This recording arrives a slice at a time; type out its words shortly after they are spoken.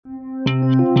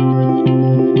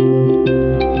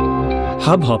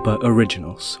Hubhopper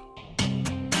Originals.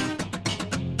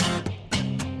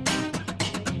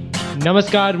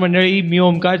 नमस्कार मंडळी, मी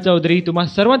ओमकार चौधरी तुम्हा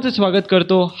सर्वांचं स्वागत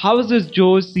करतो हाऊस इज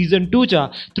जोश सीझन 2च्या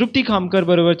तृप्ती कामकर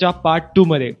बरोबरच्या पार्ट 2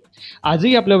 मध्ये.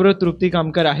 आजही आपल्याबरोबर तृप्ती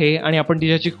कामकर आहे आणि आपण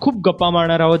तिच्याशी खूप गप्पा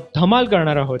मारणार आहोत, धमाल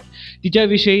करणार आहोत.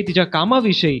 तिच्याविषयी, तिच्या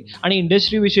कामाविषयी आणि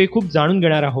इंडस्ट्रीविषयी खूप जाणून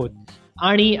घेणार आहोत.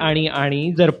 आणि आणि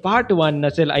आणि जर पार्ट 1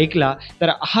 नसेल ऐकला तर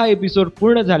हा एपिसोड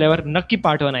पूर्ण झाल्यावर नक्की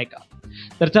पार्ट 1 ऐका.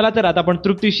 तर चला तर आता आपण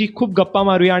तृप्तीशी खूप गप्पा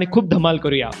मारूया आणि खूप धमाल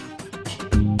करूया.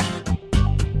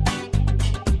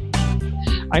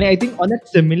 आणि I think on a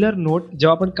similar note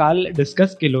जेव्हा आपण काल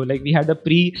डिस्कस केलो, like we had a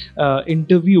pre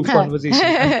interview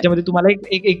conversation, त्याच्यामध्ये तुम्हाला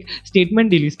एक स्टेटमेंट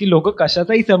दिलीस की लोक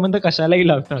कशाचाही संबंध कशालाही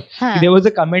लावतात. There was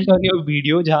a comment on your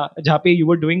video जहाँ पे you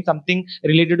were doing something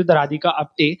related to the Radhika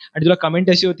Apte आणि तुला कमेंट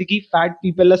अशी होती की फॅट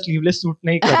पीपलला स्लीवलेस सूट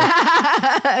नाही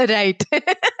करत. राईट.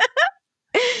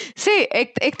 सी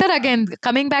एक तर again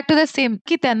coming back to the same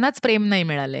की त्यांनाच प्रेम नाही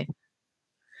मिळाले.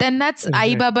 त्यांनाच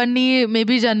आई बाबांनी मे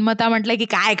बी जन्मता म्हटलंय की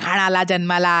काय घाण आला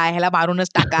जन्माला, ह्याला मारूनच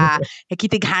टाका, हे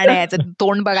किती घाण आहे, याचं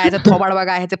तोंड बघा, याचं थोबाड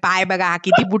बघा, ह्याचे पाय बघा,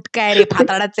 किती बुटका आहे रे,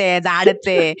 फाताडाच आहे, जाडच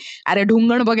आहे, अरे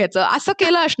ढुंगण बघायचं, असं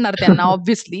केलं असणार त्यांना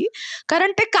ऑब्व्हियसली.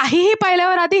 कारण ते काहीही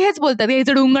पाहिल्यावर आधी हेच बोलतात,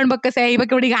 ह्याचं ढुंगण बघ कसं आहे, बघ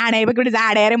केवढी घाण आहे, बघ केवढी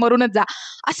जाड आहे, अरे मरूनच जा,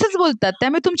 असंच बोलतात.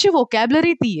 त्यामुळे तुमची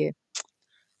व्होकॅब्लरी ती आहे,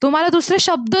 तुम्हाला दुसरे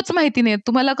शब्दच माहिती नाहीत,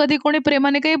 तुम्हाला कधी कोणी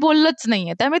प्रेमाने काही बोललंच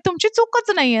नाहीये, त्यामुळे तुमची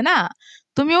चूकच नाहीये ना.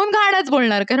 तुम्ही येऊन घाणच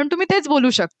बोलणार कारण तुम्ही तेच बोलू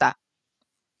शकता.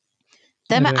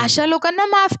 त्यामुळे अशा लोकांना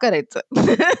माफ करायचं.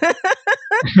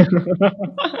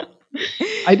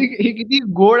 आय थिंक हे किती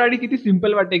गोड आणि किती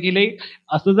सिम्पल वाटते की लाईक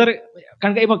असं जर,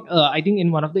 कारण काही बघ, I think in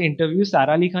one of the interview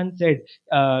Sara Ali Khan said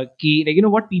की like you know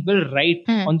what people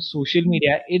write on social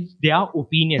media is their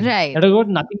opinion, that has got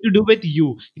nothing to do with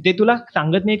you. ते तुला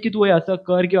सांगत नाहीत की तू हे असं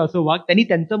कर किंवा असं वाग, त्यांनी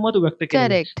त्यांचं मत व्यक्त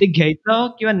केलं, ते घ्यायचं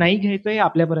किंवा नाही घ्यायचं हे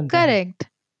आपल्यापर्यंत. करेक्ट.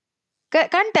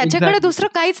 कारण त्याच्याकडे दुसरं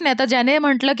काहीच नाही. आता ज्याने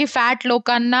म्हटलं की फॅट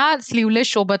लोकांना स्लीवलेस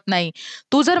शोभत नाही,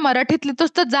 तू जर मराठीत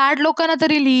लिहितोस तर जाड लोकांना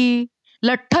तरी लिही,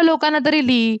 लठ्ठ लोकांना तरी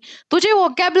लिही. तुझी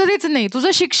व्होकॅब्लरीच नाही,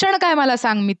 तुझं शिक्षण काय मला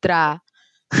सांग मित्रा.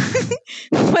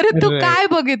 बरं तू काय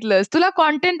बघितलंस, तुला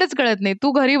कॉन्टेंटच कळत नाही.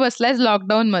 तू घरी बसलायस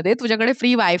लॉकडाऊन मध्ये, तुझ्याकडे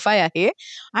फ्री वायफाय आहे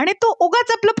आणि तू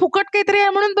उगाच आपलं फुकट काहीतरी आहे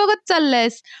म्हणून बघत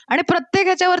चाललायस आणि प्रत्येक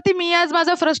ह्याच्यावरती मी आज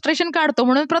माझं फ्रस्ट्रेशन काढतो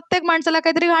म्हणून प्रत्येक माणसाला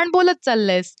काहीतरी घाण बोलत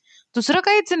चाललायस. दुसरं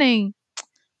काहीच नाही.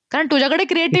 कारण तुझ्याकडे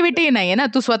क्रिएटिव्हिटी नाहीये ना,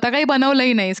 तू स्वतः काही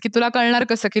बनवलंही नाहीस की तुला कळणार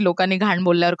कसं की लोकांनी घाण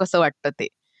बोलल्यावर कसं वाटतं ते.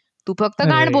 तू फक्त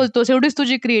घाण बोलतोस, एवढीच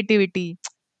तुझी creativity.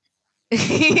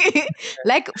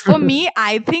 Like for me,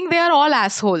 I think they are all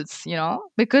assholes, you know,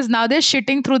 because now they're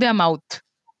shitting through their mouth.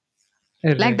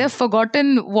 Like they've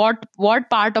forgotten what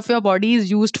part of your body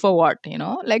is used for what, you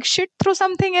know, like shit through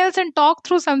something else and talk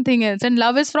through something else, and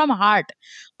love is from heart.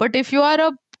 But if you are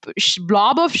a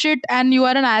blob of shit and you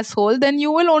are an asshole, then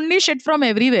you will only shit from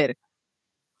everywhere.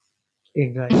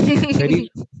 Exactly.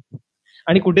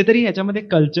 आणि कुठेतरी ह्याच्यामध्ये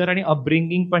culture आणि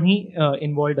upbringing पण ही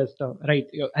involved असतं, right,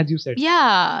 as you said.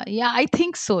 Yeah I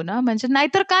think so ना. म्हणजे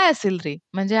नाहीतर काय असेल रे,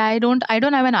 म्हणजे I don't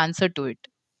have an answer to it.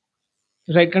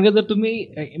 Right. कारण जर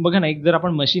तुम्ही बघा ना, एक जर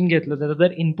आपण मशीन घेतलं तर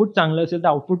जर इनपुट चांगलं असेल तर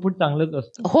आउटपुट पण चांगलंच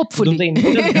असतं. होपफुली. तुमचं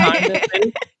इनपुटच घाण असेल.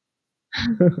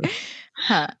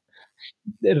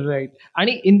 राईट.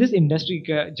 आणि इन दिस इंडस्ट्री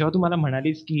जेव्हा तुम्हाला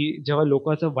म्हणालीस की जेव्हा लोक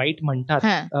असं वाईट म्हणतात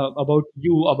about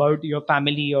you, about your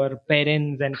family, your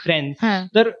parents and friends,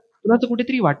 तर तुला असं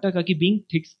कुठेतरी वाटतं का की being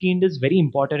thick skinned is very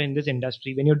important in this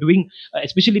industry when your doing,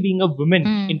 especially being a woman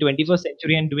in 21st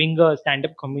century and doing a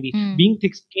stand-up comedy, being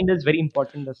thick skinned is very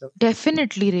important असं.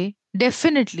 Definitely रे,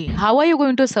 definitely. How are you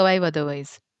going to survive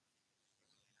otherwise?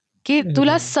 की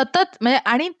तुला सतत म्हणजे,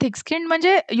 आणि thick skin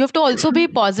म्हणजे you have to also be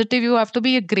positive, you have to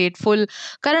be grateful.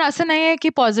 कारण असं नाहीये की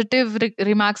पॉझिटिव्ह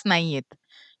रिमार्क्स नाहीयेत.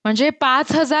 म्हणजे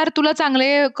 5,000 तुला चांगले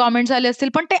कॉमेंट्स आले असतील,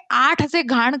 पण ते 8 असे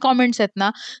घाण कॉमेंट्स आहेत ना,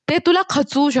 ते तुला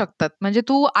खचवू शकतात. म्हणजे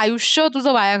तू आयुष्य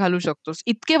तुझं वाया घालू शकतोस,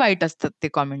 इतके वाईट असतात ते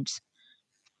comments.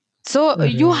 So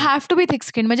you have to be thick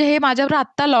skin. म्हणजे हे माझ्यावर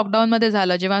आत्ता लॉकडाऊन मध्ये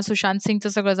झालं, जेव्हा सुशांत सिंगचं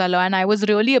सगळं झालं, and I was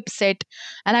really upset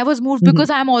and I was moved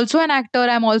because I am also an actor,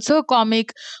 I am also a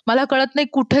comic. मला कळत नाही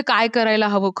कुठे काय करायला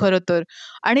हवं खरं तर.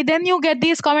 आणि then you get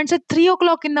these comments at 3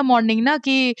 o'clock in the morning ना,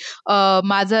 की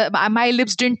माझं my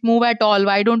lips didn't move at all,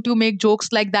 why don't you make jokes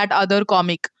like that other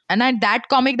comic. And that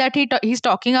comic that he's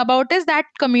talking about is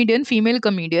that comedian, female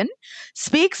comedian,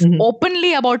 speaks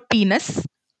openly about penis,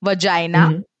 vagina,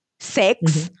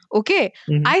 sex. Okay,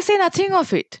 I say nothing of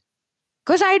it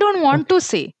because I don't want to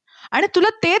say. आणि तुला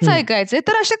तेच ऐकायचंय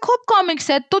तर असे खूप comics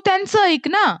आहेत, तो त्यांचं ऐक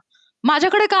ना.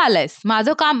 माझ्याकडे का आलायस?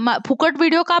 माझं काम फुकट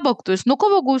व्हिडिओ का बघतोयस? नको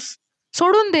बघूस,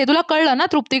 सोडून दे. तुला कळलं ना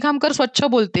तृप्ती कामकर स्वच्छ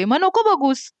बोलते, मग नको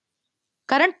बघूस.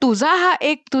 कारण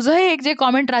तुझं हे एक जे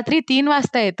कॉमेंट रात्री 3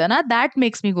 वाजता येतं ना, that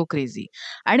makes me go crazy.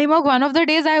 आणि मग one of the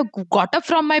days I got up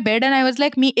from my bed and I was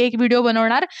like, मी एक व्हिडिओ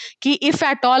बनवणार की if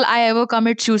at all I ever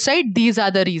commit suicide, these are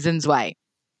the reasons why.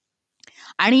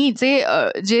 आणि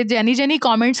ज्यांनी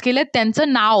comments केलेत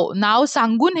त्यांचं नाव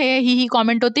सांगून ही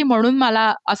कॉमेंट होती म्हणून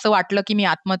मला असं वाटलं की मी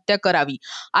आत्महत्या करावी,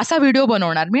 असा व्हिडिओ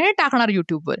बनवणार मी आणि टाकणार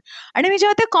युट्यूबवर. आणि मी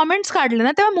जेव्हा ते कॉमेंट्स काढले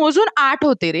ना, तेव्हा मोजून 8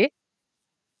 होते रे.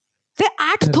 ते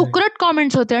 8 थुकरट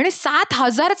कॉमेंट्स होते आणि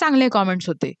 7,000 चांगले कॉमेंट्स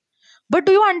होते. But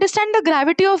do you understand the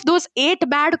gravity of those 8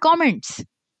 bad comments?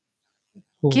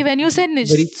 की when you say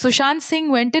very Sushant Singh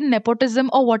went in nepotism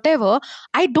or whatever,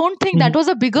 I don't think that was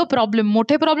a bigger problem.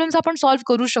 मोठे problems आपण solve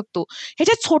करू शकतो. हे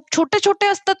जे छोटे छोटे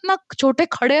असतात ना, छोटे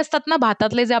खडे असतात ना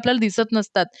भातातले, जे आपल्याला दिसत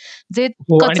नसतात, जे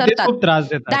हो, आणि ते कचरतात, खूप त्रास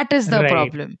देतात. That is the right.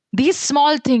 Problem. These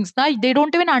small things ना, दे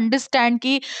डोंट इवन अंडरस्टँड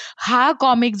की हा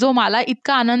कॉमिक जो मला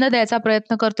इतका आनंद द्यायचा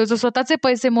प्रयत्न करतोय, जो स्वतःचे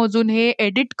पैसे मोजून हे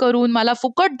एडिट करून मला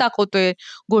फुकट दाखवतोय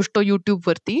गोष्ट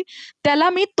युट्यूबवरती, त्याला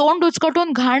मी तोंड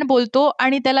उचकटून घाण बोलतो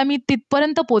आणि त्याला मी तिथपर्यंत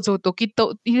पोहोचवतो की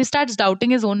he starts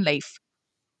doubting his own life.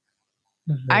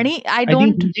 आणि आय आय थिंक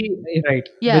डोंट. तुमची right,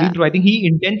 yeah, very true. I think ही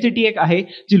इंटेन्सिटी एक आहे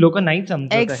जी लोक नाही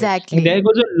समजत आहे. Exactly. There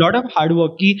goes a lot of hard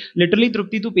work, की लिटरली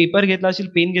तृप्ती तू पेपर घेतला असेल,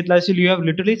 पेन घेतला असेल, you have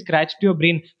literally scratch your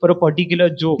brain for a particular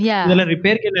joke, yeah, त्याला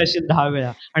रिपेअर केलं असेल 10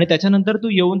 वेळा, आणि त्याच्यानंतर तू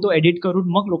येऊन तो एडिट करून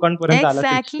मग लोकांपर्यंत आला असेल.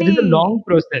 It is a exactly. Long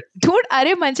process. धूड.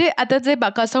 अरे म्हणजे आता जे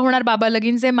कसं होणार बाबा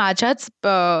लगीन, जे माझ्याच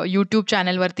युट्यूब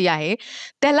चॅनलवरती आहे,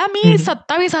 त्याला मी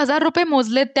 27,000 रुपये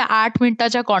मोजलेत त्या 8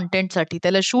 मिनिटाच्या कॉन्टेंटसाठी.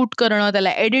 त्याला शूट करणं,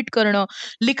 त्याला एडिट करणं,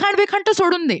 लिखाण बिखाण तर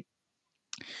सोडून दे.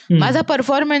 माझा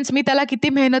परफॉर्मन्स, मी त्याला किती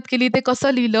मेहनत केली, ते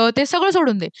कसं लिहिलं, ते सगळं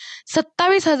सोडून दे.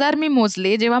 27,000 मी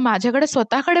मोजले, जेव्हा माझ्याकडे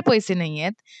स्वतःकडे पैसे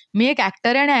नाहीयेत. मी एक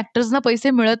ऍक्टर आहे आणि ऍक्टर्सना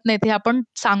पैसे मिळत नाहीत, हे आपण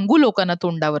सांगू लोकांना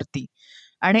तोंडावरती.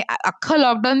 आणि अख्खं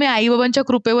लॉकडाऊन मी आई-बाबांच्या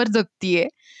कृपेवर जगतीये.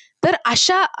 तर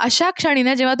अशा क्षणी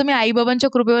ना, जेव्हा तुम्ही आई-बाबांच्या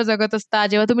कृपेवर जगत असता,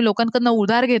 जेव्हा तुम्ही लोकांकडनं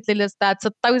उधार घेतलेले असतात,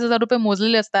 27,000 रुपये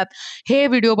मोजलेले असतात हे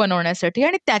व्हिडिओ बनवण्यासाठी,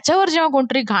 आणि त्याच्यावर जेव्हा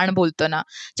कोणतरी घाण बोलतं ना,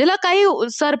 ज्याला काही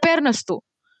सरपेर नसतो,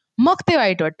 मग ते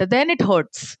वाईट वाटतं. Then it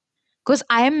hurts. Because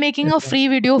I am making a free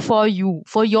video for you,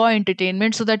 for your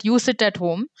entertainment, so that you sit at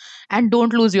home and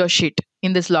don't lose your shit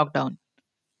in this lockdown.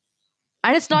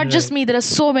 And it's not just me, there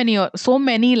are so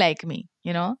many like me,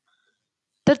 you know.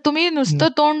 तर तुम्ही नुसतं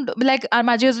तोंड, like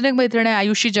माझी अजून एक मैत्रीण आहे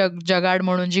आयुषी जगाड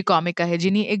म्हणून, जी कॉमिक आहे,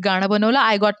 जिने एक गाणं बनवलं,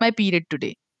 I got my period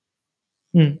today.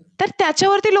 तर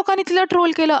त्याच्यावरती लोकांनी तिला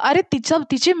ट्रोल केलं. अरे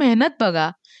तिची मेहनत बघा.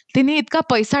 तिने इतका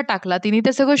पैसा टाकला, तिने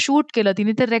ते सगळं शूट केलं,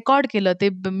 तिने ते रेकॉर्ड केलं, ते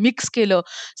मिक्स केलं,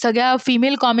 सगळ्या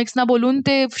फिमेल कॉमिक्सना बोलून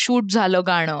ते शूट झालं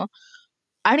गाणं.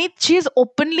 आणि she is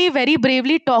openly, very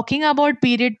bravely talking about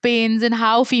period pains and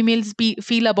how females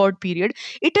feel about period.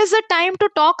 It is a time to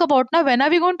talk about ना, when are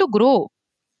we going to grow.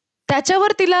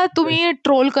 त्याच्यावर तिला तुम्ही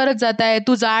ट्रोल करत जाताय,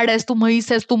 तू जाड आहेस, तू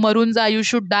म्हैस आहेस, तू मरून जा, you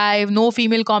should die, no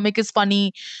female comic is funny.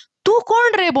 तू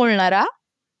कोण रे बोलणारा?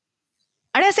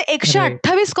 आणि असे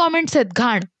 128 कॉमेंट्स आहेत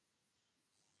घाण.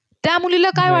 त्या मुलीला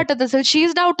काय वाटत असेल? She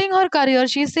is doubting her career.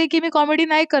 She is say की मी कॉमेडी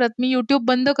नाही करत, मी युट्यूब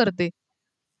बंद करते.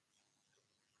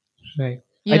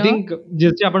 आय थिंक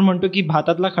जसे आपण म्हणतो की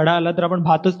भातातला खडा आला तर आपण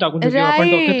भातच टाकून देतो, आपण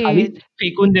तो खाली राईट.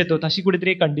 फेकून देतो, तशी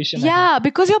कुठेतरी कंडिशन आहे. Yeah,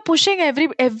 because you are pushing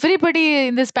everybody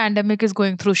in this pandemic is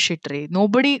going through shit रे.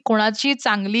 नोबडी, कोणाची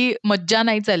चांगली मज्जा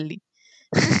नाही चालली.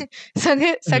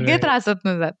 सगळे Right.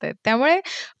 त्रासातनं जात आहेत. त्यामुळे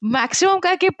मॅक्सिमम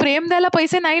काय, की प्रेम द्यायला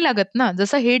पैसे नाही लागत ना.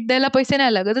 जसं हेट द्यायला पैसे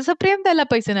नाही लागत, तसं प्रेम द्यायला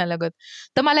पैसे नाही लागत.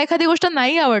 तर मला एखादी गोष्ट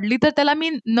नाही आवडली, तर त्याला मी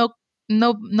न न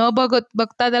न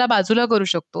बघता त्याला बाजूला करू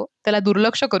शकतो, त्याला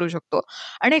दुर्लक्ष करू शकतो.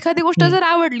 आणि एखादी गोष्ट जर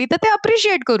आवडली, तर ते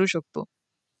अप्रिशिएट करू शकतो.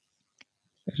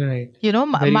 Right. यु नो,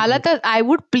 Very मला true. तर I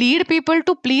would plead people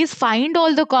to please find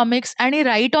all the comics आणि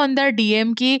राईट ऑन दर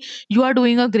डीएम की you are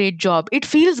doing a great job. It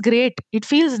feels great, it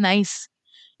feels nice,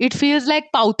 it feels like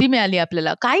पावती मिळाली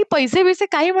आपल्याला. काही पैसे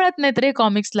काही मिळत नाहीत रे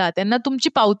कॉमिक्सला, त्यांना तुमची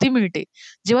पावती मिळते.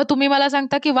 जेव्हा तुम्ही मला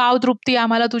सांगता की वाव तृप्ती,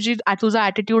 आम्हाला तुझा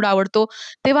ॲटिट्यूड आवडतो,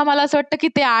 तेव्हा मला असं वाटतं की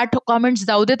ते 8 कॉमेंट्स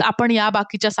जाऊ देत, आपण या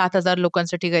बाकीच्या 7,000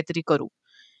 लोकांसाठी काहीतरी करू.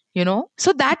 You know,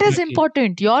 so that is नक्की.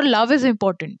 Important. Your love is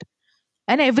important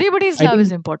and everybody's I love is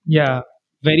think important. या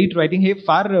व्हेरी ट्रू. आय थिंक हे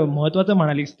फार महत्वाचं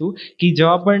म्हणालीस तू, की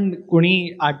जेव्हा आपण कोणी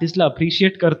आर्टिस्टला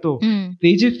अप्रिशिएट करतो,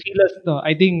 ते जे फील असतं,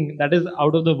 I think that is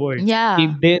out of the world. की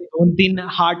Yeah, ते 2-3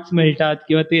 हार्ट्स मिळतात,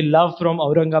 किंवा ते love from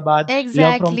Aurangabad,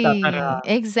 love from Satara.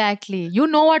 exactly, exactly. You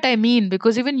know what I mean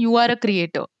because even you are a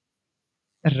creator.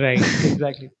 Right,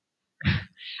 exactly.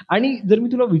 आणि जर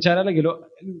मी तुला विचारायला गेलो,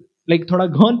 लाईक थोडा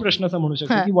गहन प्रश्न असा म्हणू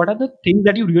शकतो, Huh. की what R the things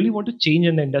that you really want to change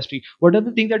in the industry? What R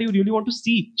the things that you really want to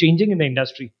C changing in the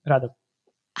industry rather?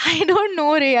 I don't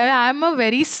know, Ray. I'm a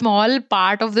very small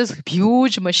part of this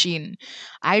huge machine.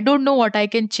 I don't know what I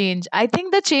can change. I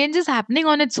think the change is happening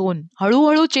on its own.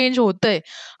 हळू-हळू change होतंय.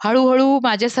 हळू-हळू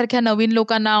माझ्यासारख्या नवीन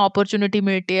लोकांना opportunity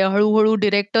मिळते. हळू-हळू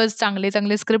directors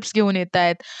चांगले-चांगले scripts घेऊन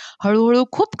येतायत. हळू-हळू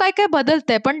खूप काय-काय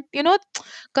बदलतंय. पण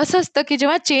कसं असतं, की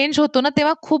जेव्हा चेंज होतो ना,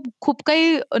 तेव्हा खूप खूप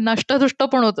काही नष्ट-धुष्ट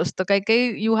पण होत असतं.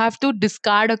 काही-काही you have to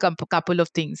discard a couple of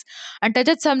things आणि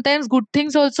त्याच्यात sometimes good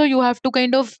things also you have to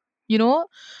kind of you know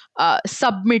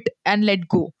submit and let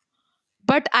go.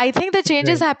 But I think the change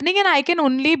is Right. happening and I can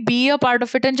only be a part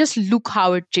of it and just look how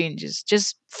it changes,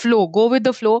 just flow, go with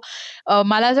the flow.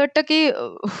 मला असं वाटतं की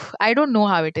I don't know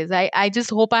how it is. I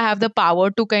just hope I have the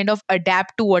power to kind of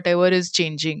adapt to whatever is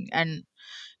changing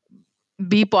and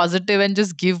be positive and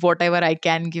just give whatever I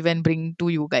can give and bring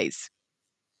to you guys.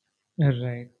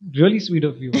 Right. Really sweet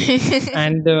of you.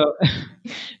 And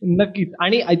नक्कीच.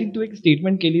 आणि I think तू एक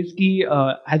statement केलीस, की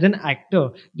as an actor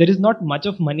there is not much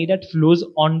of money that flows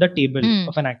on the table hmm,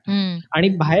 of an actor. Hmm, आणि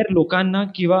बाहेर लोकांना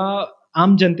किंवा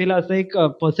आम जनतेला असं एक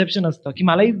परसेप्शन असतं, की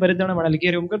मलाही बरेच जण म्हणाले, की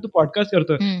 "अरे ओमकार, तू पॉडकास्ट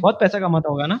करतोय, हं. बहुत पैसा कमाता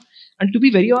होगा ना?" And to be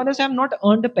very honest, I have not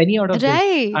earned a penny out of this.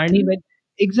 Right. आणि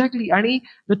एक्झॅक्टली. आणि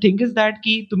द थिंग इज दॅट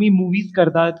की तुम्ही मूव्हीज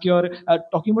करतात किंवा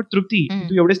टॉकिंग अबाउट तृप्ती, की हं,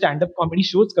 तू एवढे स्टँड अप कॉमेडी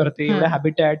शोज करते, एवढ्या हं,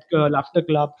 हॅबिटॅट, लाफ्टर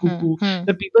क्लब, हं, कुकू. हं.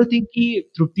 तर पीपल थिंक की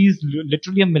तृप्ती is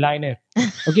literally a मिलायनेर.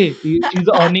 Okay, she is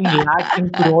earning lakhs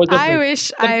and crores of I it. wish,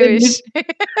 तर I ते wish.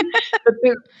 तर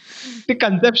ते ते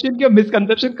कन्सेप्शन किंवा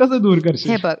मिसकन्सेप्शन कसं दूर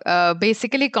करशील? हे बघ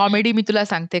बेसिकली कॉमेडी मी तुला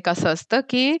सांगते कसं असतं,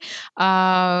 की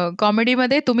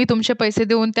कॉमेडीमध्ये तुम्ही तुमचे पैसे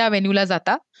देऊन त्या व्हेन्यूला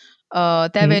जाता.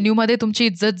 त्या हं, व्हेन्यूमध्ये तुमची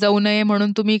इज्जत जाऊ नये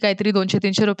म्हणून तुम्ही काहीतरी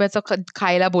 ₹200-300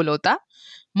 खायला बोलवता.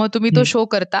 मग तुम्ही तो हं, शो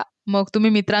करता. मग तुम्ही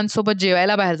मित्रांसोबत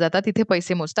जेवायला बाहेर जाता. तिथे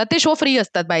पैसे मोजतात. ते शो फ्री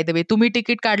असतात बाय द वे. तुम्ही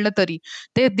तिकीट काढलं तरी.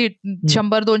 ते हं,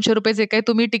 ₹100-200 जे काही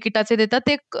तुम्ही तिकिटाचे देता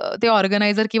ते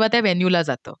ऑर्गनायझर किंवा त्या व्हेन्यूला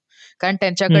जातं. कारण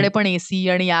त्यांच्याकडे हं, पण एसी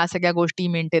आणि या सगळ्या गोष्टी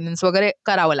मेंटेनन्स वगैरे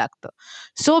करावं लागतं.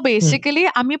 सो हं. बेसिकली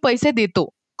आम्ही पैसे देतो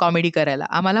कॉमेडी करायला.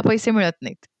 आम्हाला पैसे मिळत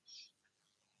नाहीत.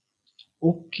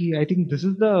 Okay. I think this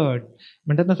is the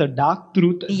म्हणतात ना, डार्क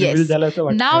ट्रुथ रिव्हील Yes. झालं असं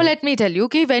Now वाटतंय. let me tell you,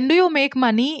 ki when do you make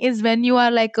money is when you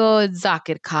are like a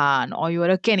Zakir Khan or you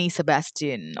are a Kenny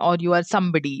Sebastian or you are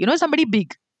somebody, somebody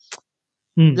big.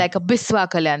 Hmm. Like a Biswa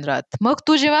Kalyan Rath. मग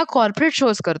तू जेव्हा corporate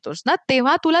shows करतोस ना,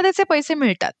 तेव्हा तुला त्याचे पैसे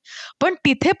मिळतात. पण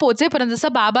तिथे पोहोचेपर्यंत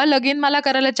जसं बाबा लगीन मला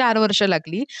करायला 4 वर्ष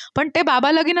लागली. पण ते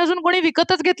बाबा लगीन अजून कोणी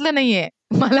विकतच घेतलं नाहीये.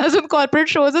 मला अजून कॉर्पोरेट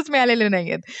शोजच मिळालेले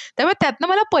नाहीयेत. त्यामुळे त्यातनं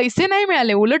मला पैसे नाही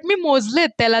मिळाले. उलट मी मोजलेत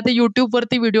त्याला ते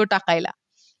YouTubeवरती व्हिडिओ टाकायला.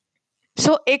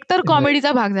 सो एक तर राइट.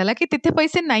 कॉमेडीचा भाग झाला, की तिथे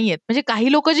पैसे नाहीयेत. म्हणजे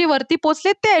काही लोकं जी वरती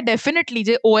पोहोचलेत ते डेफिनिटली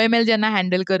जे ओ-एम-एल ज्यांना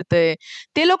हँडल करतंय,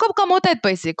 ते लोकं कमवतायत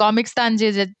पैसे. कॉमिकस्तान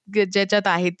ज्याच्यात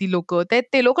आहेत ती लोकं,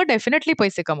 ते लोकं डेफिनिटली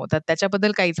पैसे कमवतात.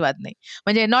 त्याच्याबद्दल काहीच वाद नाही.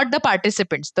 म्हणजे नॉट द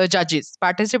पार्टिसिपंट्स, द जजेस.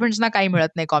 पार्टिसिपंट्सना काही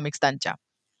मिळत नाही कॉमिकस्तानच्या.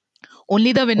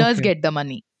 Only the winners okay. Get the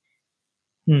money.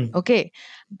 Hmm. Okay.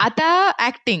 आता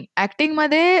ॲक्टिंग.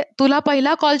 ॲक्टिंगमध्ये तुला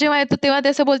पहिला कॉल जेव्हा येतो, तेव्हा ते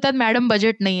असं बोलतात, "मॅडम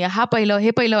बजेट नाहीये."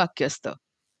 हे पहिलं वाक्य असतं.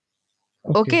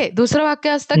 ओके. ओके. दुसरं वाक्य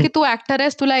असतं, हं. की तू ॲक्टर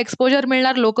आहेस, तुला एक्सपोजर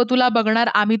मिळणार, लोकं तुला बघणार,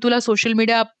 आम्ही तुला सोशल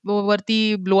मीडिया वरती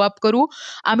ब्लो अप करू,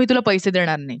 आम्ही तुला पैसे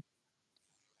देणार नाही.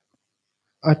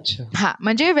 अच्छा. हां,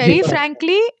 म्हणजे हे व्हेरी पण असतं.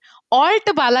 फ्रँकली ऑल्ट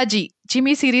बालाजी ची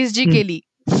मी सीरीज जी हं, केली,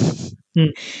 हं,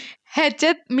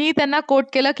 ह्याच्यात मी त्यांना कोट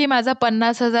केलं, की माझा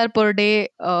 50,000 पर डे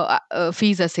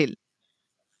फीज असेल.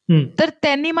 हं. तर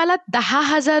त्यांनी मला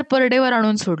 10,000 पर डेवर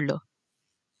आणून सोडलं.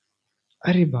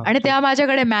 अरे आणि बापरे! तेव्हा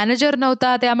माझ्याकडे मॅनेजर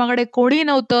नव्हता, तेव्हा माझ्याकडे कोणी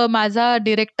नव्हतं. माझा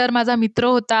डिरेक्टर माझा मित्र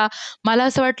होता. मला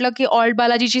असं वाटलं, की ऑल्ट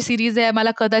बालाजीची सीरीज आहे.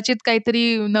 मला कदाचित काहीतरी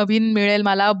नवीन मिळेल,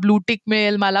 मला ब्लू टिक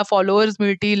मिळेल, मला फॉलोअर्स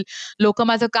मिळतील, लोकं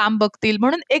माझं काम बघतील.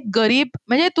 म्हणून एक गरीब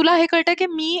म्हणजे तुला हे कळतं,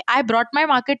 की I brought my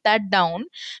market that down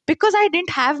because I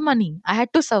didn't have money. I had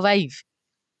to survive.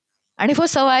 आणि for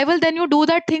survival then you do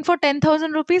that thing for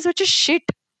 ₹10,000 which is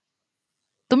shit.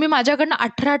 तुम्ही माझ्याकडनं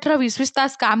 18-18, 20-20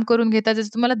 तास काम करून घेता, ज्याचे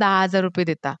तुम्हाला ₹10,000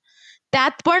 देता.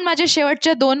 त्यात पण माझे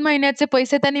शेवटच्या 2 महिन्याचे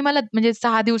पैसे त्यांनी मला म्हणजे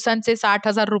 6 दिवसांचे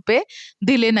 ₹60,000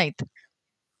 दिले नाहीत.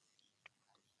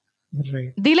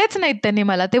 राइट. दिलेच नाहीत त्यांनी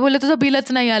मला. ते बोलले, "तुझं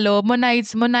बिलच नाही आलं." मग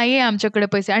नाहीये आमच्याकडे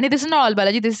पैसे आणि this is not all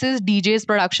Balaji. This is डी-जेज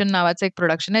production नावाचं एक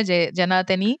प्रोडक्शन आहे, ज्यांना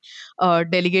त्यांनी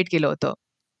डेलिगेट केलं होतं.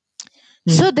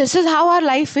 हं. So this is how our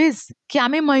life is, की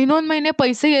आम्ही महिनोन-महिने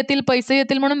पैसे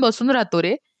येतील म्हणून बसून राहतो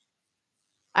रे.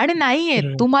 आणि नाहीये.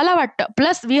 राइट. तुम्हाला वाटतं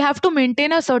plus we have to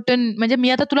maintain a certain म्हणजे मी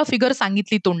आता तुला फिगर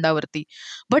सांगितली तोंडावरती.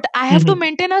 But I hmm, have to hmm.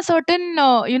 Maintain a certain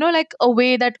like a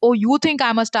way that oh you think I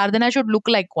am a star then I should look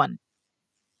like one.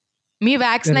 मी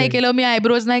wax नाही right. केलं, मी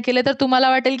आयब्रोज नाही केले, तर तुम्हाला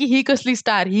वाटेल की ही कसली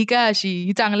स्टार, ही काय अशी,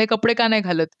 ही चांगले कपडे का नाही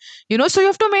घालत? So you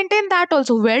have to maintain that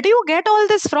also. Where do you get all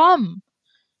this from?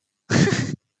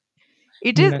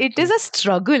 It is नक्की. A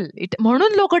struggle.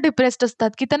 म्हणून लोक डिप्रेस्ड असतात,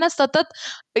 की त्यांना सतत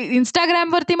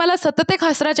Instagramवरती मला सतत एक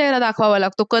हसरा चेहरा दाखवावा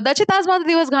लागतो. कदाचित आज माझा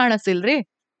दिवस घाण असेल रे.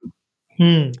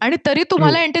 हं. आणि तरी ट्रू.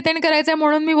 तुम्हाला एंटरटेन करायचंय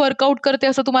म्हणून मी वर्कआउट करते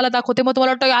असं तुम्हाला दाखवते. मग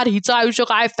तुम्हाला वाटतं, "यार हिचं आयुष्य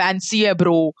काय फॅन्सी आहे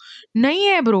ब्रो."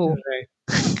 नाहीये ब्रो. राइट.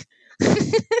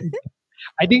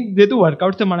 आय थिंक जे तू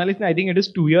वर्कआउटचं म्हणालीस ना, I think it is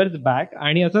 2 years back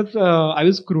आणि असंच I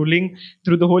was scrolling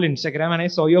through the whole Instagram and I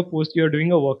saw your post you are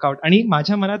doing a workout आणि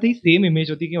माझ्या मनात ही सेम इमेज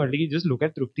होती, की म्हटलं की जस्ट लुक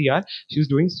ॲट तृप्ती यार, she is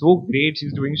doing so great, she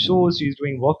is doing shows, she is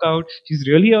doing workout, she is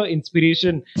really a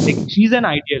inspiration, like she is an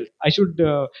ideal. I should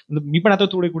मी पण आता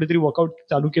थोडे कुठेतरी वर्कआउट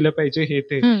चालू केलं पाहिजे हे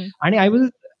ते. हं. आणि I was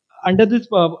under this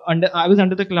I was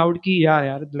under the cloud ki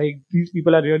yeah like these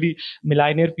people are really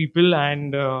millionaire people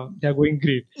and they're going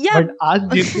great. या But आज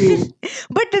जे तू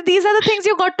but these are the things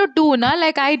you got to do ना.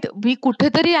 Like मी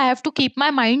कुठेतरी I have to keep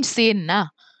my mind sane ना.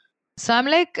 So I am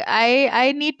like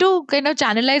I need to kind of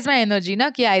channelize my energy ना,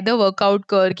 की आयदर वर्कआउट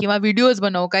कर किंवा videos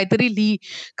बनव, काहीतरी लिही.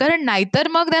 कारण नाहीतर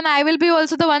मग then I will be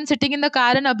also the one sitting in the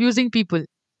car and abusing people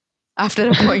after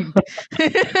a point.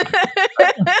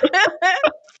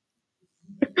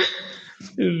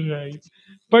 Right.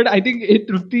 But I think हे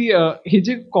तृप्ती हे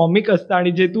जे कॉमिक असतं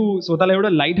आणि जे तू स्वतःला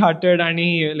एवढं लाईट हार्टेड आणि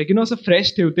लाईक यू नो असं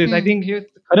फ्रेश ठेवतेस, आय थिंक हे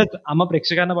खरंच आम्हा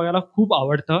प्रेक्षकांना बघायला खूप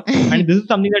आवडतं आणि this is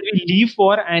something that we live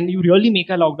for and you really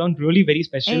make a lockdown really very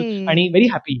special Hey. आणि very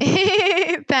happy.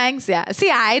 Thanks. Yeah. See,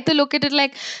 I to look at it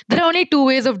like there are only two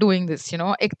ways of doing this.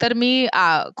 एकतर मी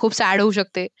खूप sad होऊ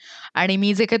शकते आणि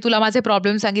मी जे काही तुला माझे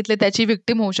प्रॉब्लेम सांगितले त्याची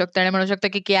विक्टिम होऊ शकते आणि म्हणू शकते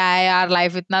की क्या है यार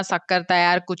लाइफ इतना सक करता है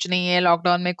यार, कुछ नहीं है,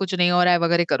 लॉकडाउन में कुछ नहीं हो रहा है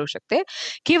वगैरे करू शकते.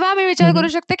 किंवा मी विचार करू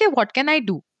शकते की what can I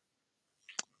do.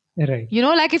 Right.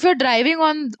 Like if you R driving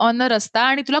on on a रस्ता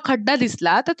आणि तुला खड्डा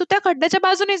दिसला तर तू त्या खड्ड्याच्या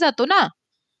बाजूने जातो ना.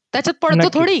 त्याच्यात पडतो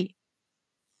नक्कीच. थोडी.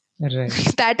 Right.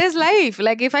 That is life.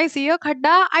 Like if I see a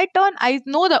khadda, I turn. I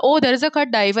know that oh, there is a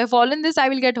khadda. If I fall in this, I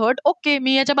will get hurt. Okay,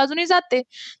 मी याच्या बाजूने जाते.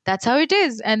 That's how it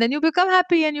is. And then you become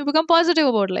happy and you become positive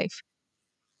about life.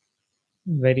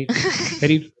 Very true.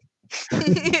 Very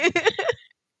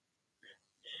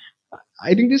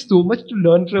I think this so much to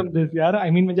learn from दिस यार. I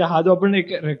mean म्हणजे हा जो आपण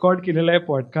एक record केलेला आहे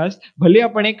पॉडकास्ट, भले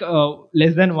आपण एक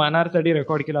लेस दॅन 1 hour साठी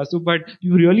रेकॉर्ड केला असू, but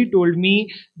you really told me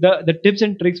the tips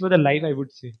and tricks for the life I would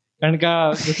say. कारण का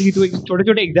जसं की तू एक छोटे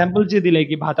छोटे एक्झाम्पल जे दिले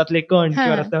की भातातले कण किंवा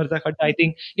हां. रस्त्यावरचा खड्डा, आय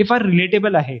थिंक हे फार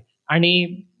रिलेटेबल आहे आणि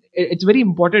इट्स व्हेरी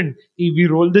इम्पॉर्टंट की we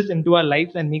roll this into our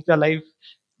life and make our life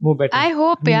more better. I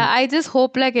hope, yeah. I just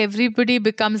hope like everybody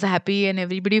becomes happy and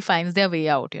everybody finds their way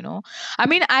out. I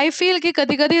mean, I feel की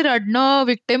कधी-कधी रडणं,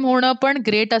 victim होणं पण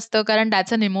great असतं कारण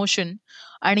that's an emotion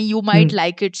आणि you might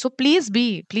like it. So please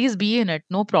be in it.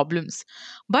 No problems.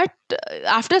 But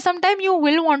after some time, you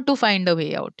will want to find a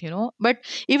way out.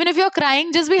 But even if you're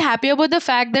crying, just be happy about the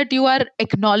fact that you are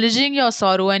acknowledging your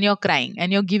sorrow and you're crying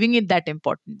and you're giving it that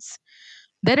importance.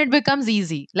 Then it becomes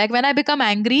easy. Like when I become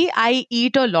angry, I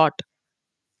eat a lot.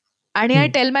 And I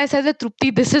tell myself that Trupti,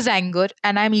 this is anger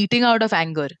and I'm eating out of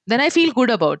anger. Then I feel good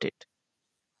about it.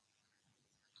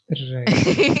 Right.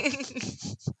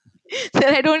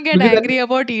 Then I don't get म्हणजे angry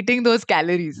about eating those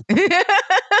calories.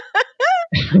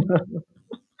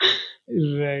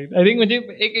 Right. I think म्हणजे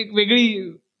एक एक वेगळी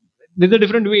there's a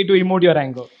different way to emote your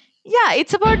anger. Yeah,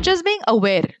 it's about just being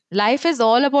aware. Life is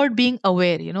all about being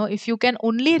aware. If you can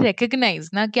only recognize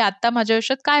ना की आता माझ्या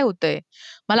आयुष्यात काय होतंय,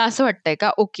 मला असं वाटतंय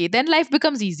का, okay, then life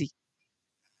becomes easy.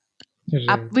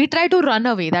 Right. We try to run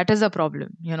away. That is a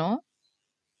problem.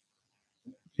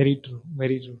 Very true.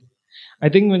 Very true. I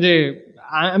think म्हणजे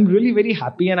I'm really very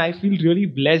happy and I feel really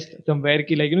blessed somewhere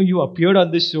की like you appeared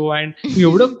on this show and तू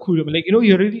एवढं खुल like you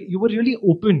were really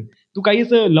open. तू काही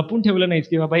असं लपून ठेवलं नाहीस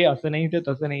की बाबा हे असं नाही ते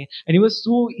तसं नाही and it was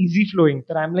so easy flowing.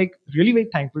 तर I'm like really very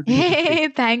thankful to you. Hey,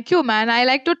 thank you, man. I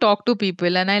like to talk to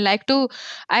people and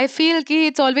I feel ki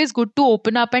it's always good to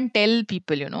open up and tell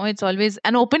people. It's always,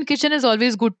 an open kitchen is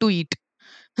always good to eat.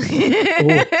 Oh,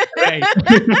 right.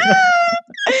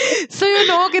 So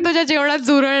की तुझ्या जेवणात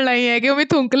झुरळ नाहीये किंवा मी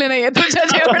थुंकले नाहीये तुझ्या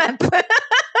जेवणात.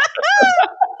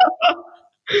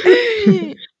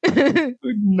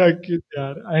 नक्कीच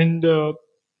यार. अँड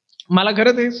मला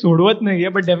खरं ते सोडवत नाहीये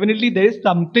but definitely there is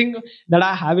something that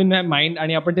I have in my mind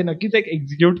आणि आपण ते नक्कीच एक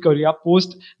एक्झिक्यूट करूया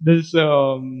post this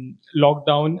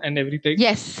lockdown and everything.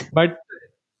 Yes. But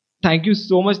thank you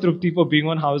so much Trupti for being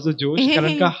on house of जोश.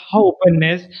 कारण का हा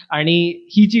ओपननेस आणि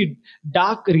ही जी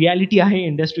डार्क रियालिटी आहे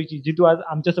इंडस्ट्रीची जी तू आज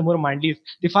आमच्या समोर मांडलीस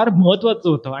ते फार महत्वाचं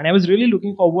होतं आणि I was really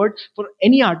looking forward for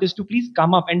any artist to please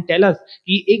come up and tell us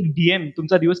की एक डीएम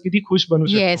तुमचा दिवस किती खुश बनू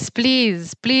शकतो. येस,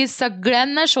 प्लीज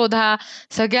सगळ्यांना शोधा.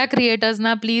 सगळ्या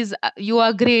क्रिएटर्सना please, you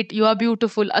R great, you R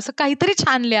beautiful असं काहीतरी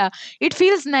छान लिहा. It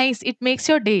feels nice, it makes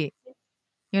your day.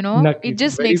 It नक्कीच.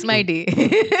 just very makes my true. day.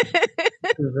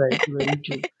 Right, very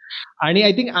true. आणि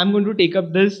I think I am going to take up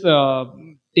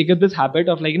this habit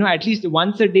of at least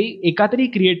once a day एका तरी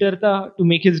क्रिएटरचा to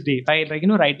make his day bye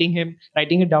writing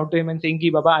it down to him and saying की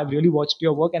बाबा I really watched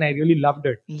your work and I really loved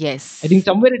it. I think Yes.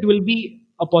 Somewhere it will be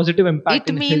a positive impact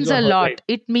It in his means or a her life.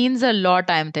 lot. It means a lot,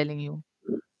 I am telling you.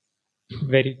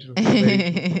 Very true, very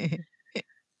true.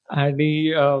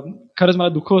 आणि खरंच मला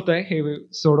दुःख होतंय हे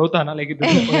सोडवताना this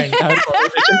entire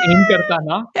conversation end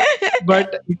करताना.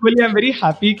 But equally I am very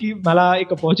happy की मला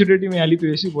एक अपॉर्च्युनिटी मिळाली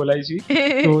तुझ्याशी बोलायची.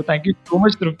 So thank you so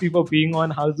much Trupti for being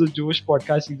on house the Josh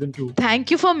podcast season 2.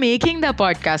 Thank you for making the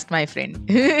podcast, my friend.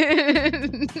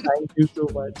 Thank you so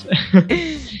much.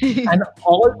 And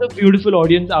all the beautiful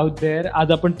audience out there,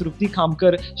 आज आपण तृप्ती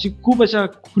खामकर शी खूप अशा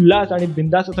खुल्लास आणि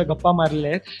बिंदास असा गप्पा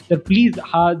मारलेल्या आहेत. तर प्लीज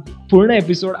हा पूर्ण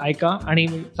एपिसोड ऐका आणि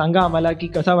सांगा आम्हाला की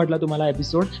कसा वाटला तुम्हाला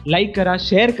एपिसोड. लाईक करा,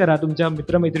 शेअर करा तुमच्या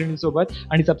मित्रमैत्रिणींसोबत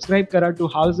आणि सबस्क्राईब करा to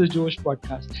house the Josh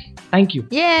podcast. Thank you.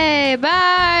 Yay!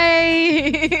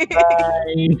 Bye!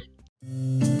 Bye.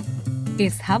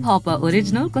 इस हब हॉपर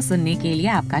ओरिजिनल को सुनने के लिए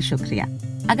आपका शुक्रिया.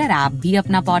 अगर आप भी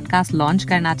अपना पॉडकास्ट लॉन्च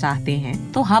करना चाहते हैं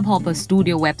तो हब हॉपर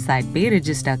स्टूडियो वेबसाइट पे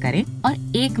रजिस्टर करें और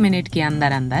 1 मिनट के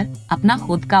अंदर अंदर अपना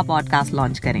खुद का पॉडकास्ट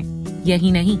लॉन्च करें.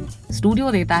 यही नहीं,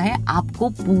 स्टूडियो देता है आपको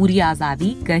पूरी आजादी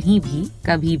कहीं भी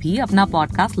कभी भी अपना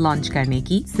पॉडकास्ट लॉन्च करने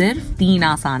की, सिर्फ 3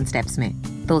 आसान स्टेप्स में.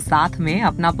 तो साथ में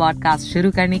अपना पॉडकास्ट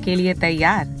शुरू करने के लिए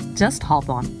तैयार? Just hop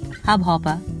on hub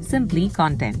hopper, simply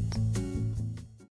content.